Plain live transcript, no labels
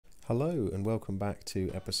Hello and welcome back to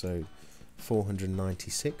episode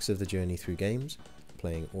 496 of the Journey Through Games,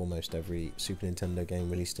 playing almost every Super Nintendo game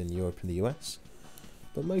released in Europe and the US,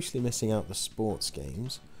 but mostly missing out the sports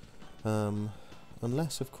games,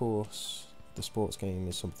 unless of course the sports game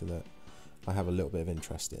is something that I have a little bit of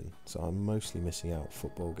interest in. So I'm mostly missing out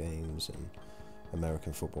football games and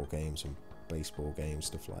American football games and baseball games,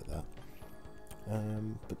 stuff like that.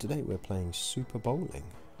 But today we're playing Super Bowling,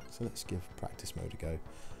 so let's give practice mode a go.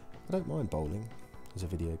 I don't mind bowling as a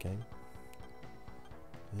video game.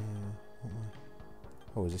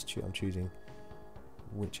 Oh, is this I'm choosing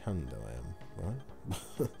which hand I am,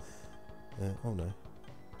 right? Oh no.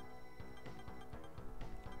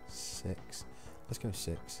 6. Let's go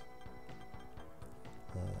 6.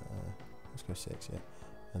 Let's go 6, yeah.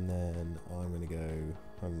 And then I'm going to go,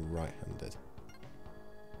 I'm right-handed.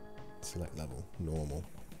 Select level, normal.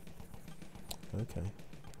 Okay.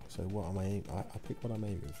 So what am I pick what I'm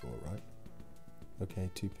aiming for, right? Okay,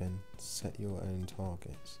 2-pin. Set your own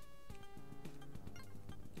targets.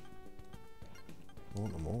 I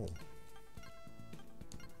want them all.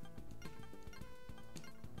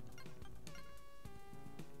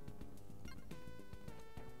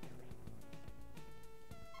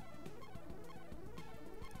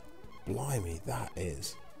 Blimey, that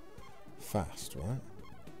is fast, right?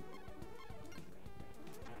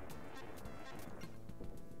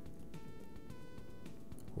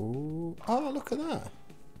 Ooh. Oh, look at that.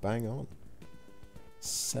 Bang on.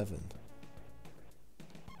 7.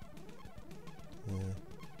 Yeah.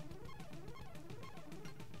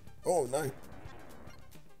 Oh, no.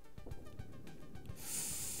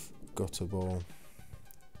 Got a ball.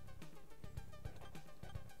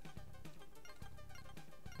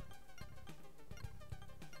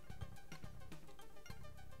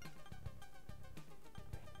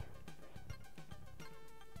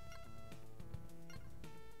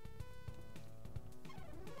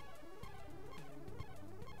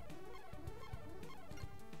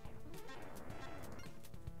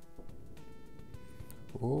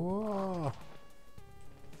 Oh.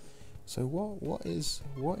 So what is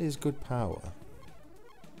good power?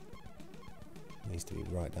 It needs to be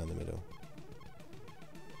right down the middle.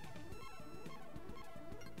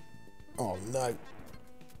 Oh no.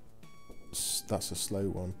 That's a slow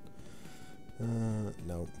one.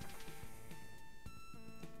 No.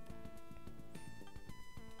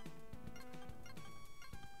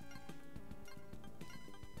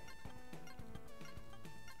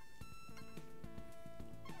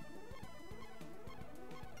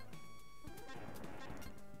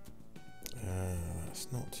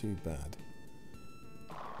 Not too bad.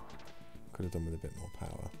 Could have done with a bit more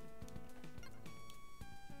power.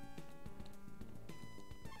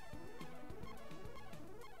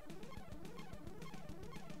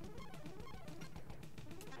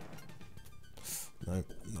 No,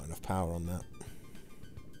 not enough power on that.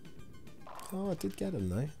 Oh, I did get him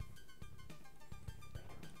though.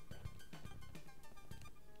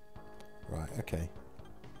 Right, okay.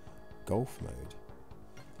 Golf mode.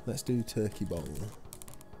 Let's do turkey bowl.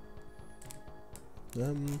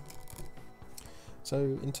 So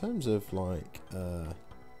in terms of like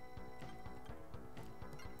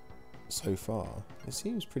so far, it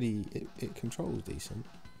seems pretty. It controls decent.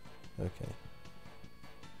 Okay.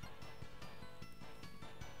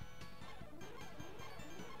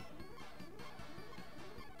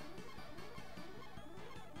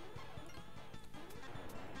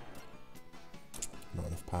 Not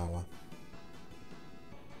enough power.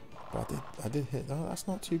 But I did hit. Oh, that's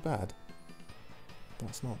not too bad.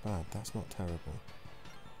 That's not bad. That's not terrible.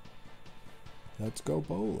 Let's go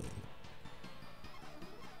bowling.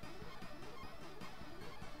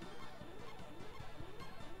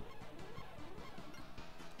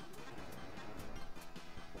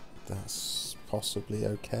 That's possibly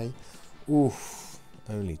okay. Oof,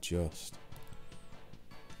 only just.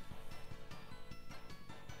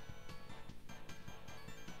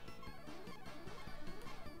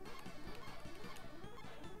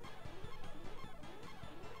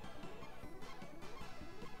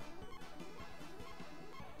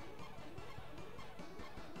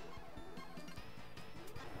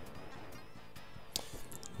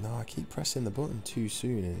 No, I keep pressing the button too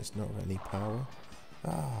soon and it's not got any power.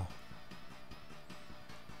 Ah.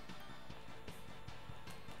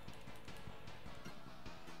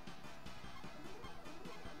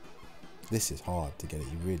 This is hard to get it,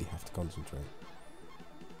 you really have to concentrate.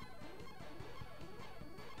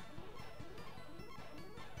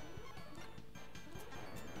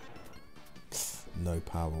 No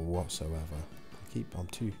power whatsoever. I'm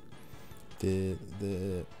too...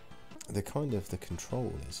 The kind of the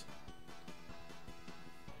control is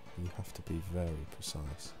You have to be very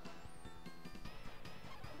precise.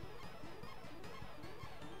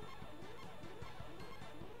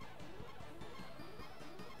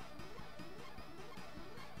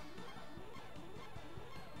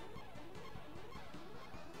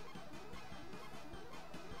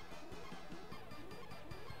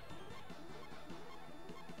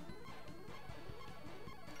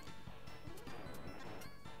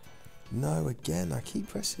 No, again, I keep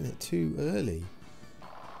pressing it too early.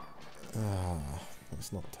 Ah,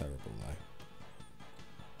 that's not terrible though.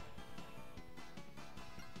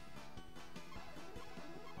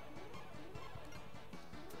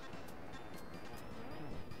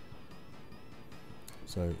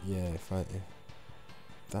 So yeah, if I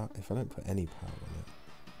don't put any power on it,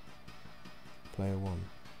 player one.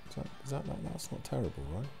 That's not terrible,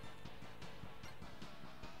 right?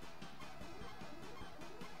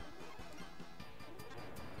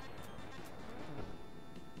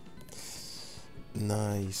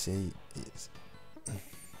 No, you see, it's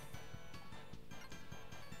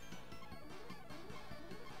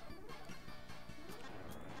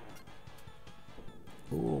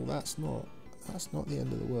oh, that's not the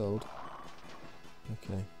end of the world.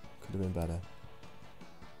 Okay, could have been better.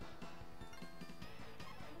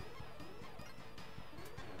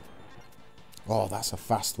 Oh, that's a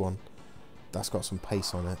fast one. That's got some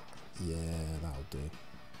pace on it. Yeah, that'll do.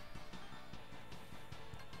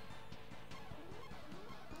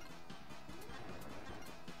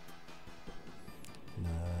 No,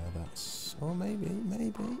 that's... Oh, maybe.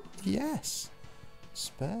 Yes!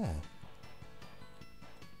 Spare.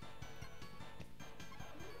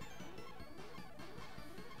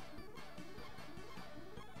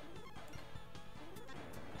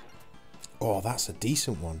 Oh, that's a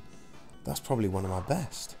decent one. That's probably one of my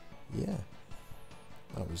best. Yeah.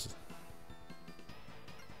 That was...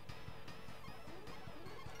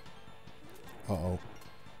 Uh-oh.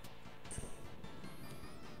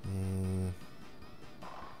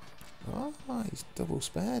 Oh, he's double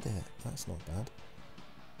spared it. That's not bad.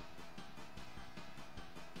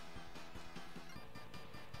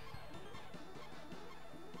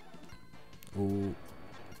 Ooh.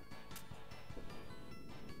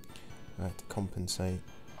 I had to compensate.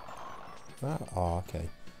 That? Oh, okay.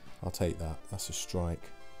 I'll take that. That's a strike.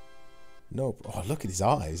 No. Oh, look at his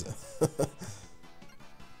eyes.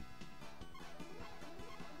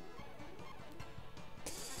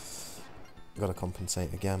 Got to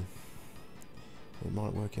compensate again. It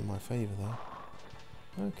might work in my favour though.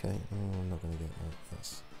 Okay. Oh, I'm not going to get that.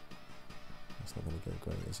 That's not going to go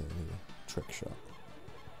great, is it? Anyway. Trick shot.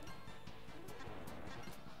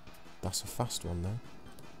 That's a fast one though.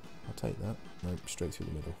 I'll take that. Nope, straight through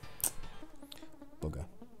the middle. Bugger.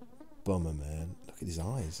 Bummer, man. Look at his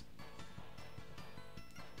eyes.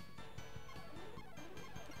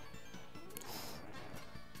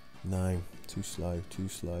 No, too slow, too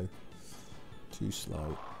slow. Too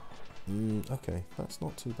slow. Okay, that's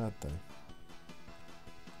not too bad though.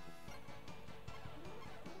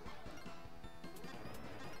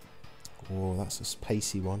 Oh, that's a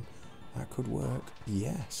pacey one. That could work.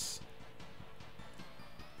 Yes.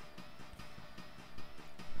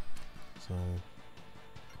 So...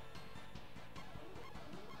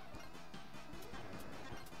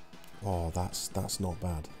 Oh, that's not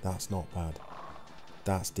bad. That's not bad.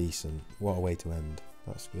 That's decent. What a way to end.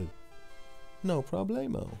 That's good. No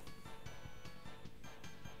problemo.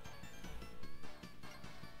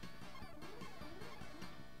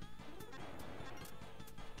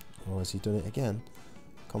 Oh, has he done it again?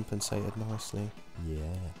 Compensated nicely.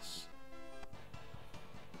 Yes.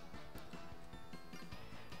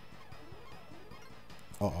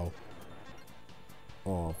 Uh-oh.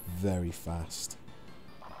 Oh, very fast.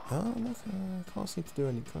 Oh, look, I can't seem to do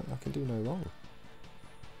any... I can do no wrong.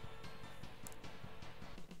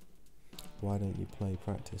 Why don't you play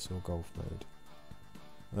practice or golf mode?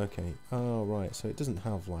 Okay. Oh, right. So it doesn't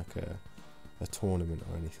have like a tournament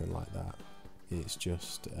or anything like that. It's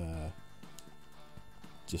just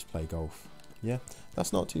play golf. Yeah,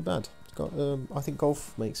 that's not too bad. It's got I think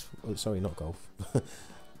golf makes... Oh, sorry, not golf.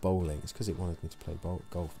 Bowling. It's because it wanted me to play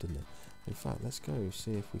golf, didn't it? In fact, let's go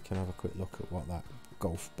see if we can have a quick look at what that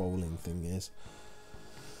golf bowling thing is.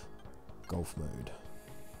 Golf mode.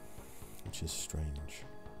 Which is strange.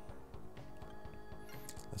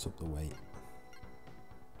 Let's up the weight.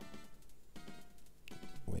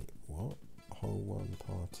 Wait, what? Hole 1,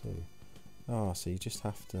 par 2. Ah, so you just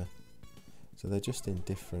have to... So they're just in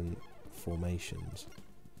different formations.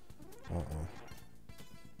 Uh-oh.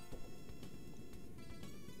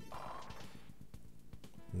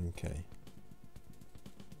 Okay.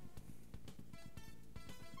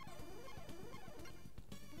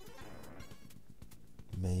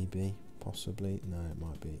 Maybe, possibly. No, it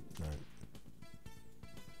might be. No.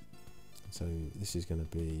 So this is going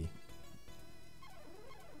to be...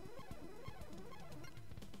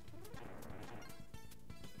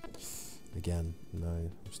 Again, no,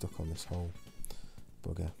 I'm stuck on this hole.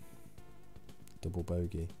 Bugger. Double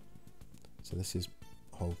bogey. So this is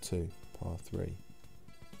hole 2, par 3.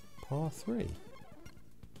 Par 3?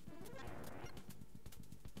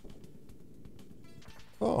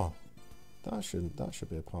 Oh, that should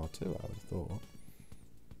be a par 2, I would have thought.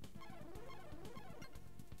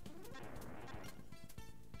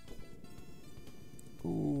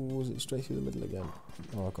 Ooh, was it straight through the middle again?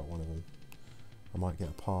 Oh, I got one of them. I might get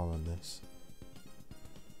a par on this.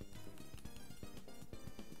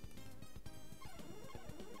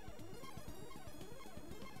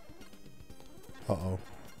 Uh-oh.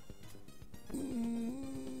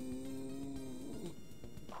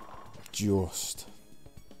 Just.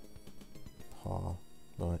 Par.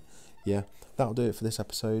 Right. Yeah, that'll do it for this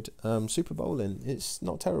episode. Super Bowling, it's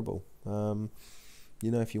not terrible. You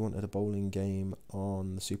know, if you wanted a bowling game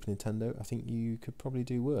on the Super Nintendo, I think you could probably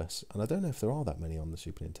do worse. And I don't know if there are that many on the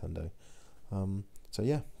Super Nintendo. So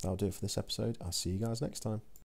yeah, that'll do it for this episode. I'll see you guys next time.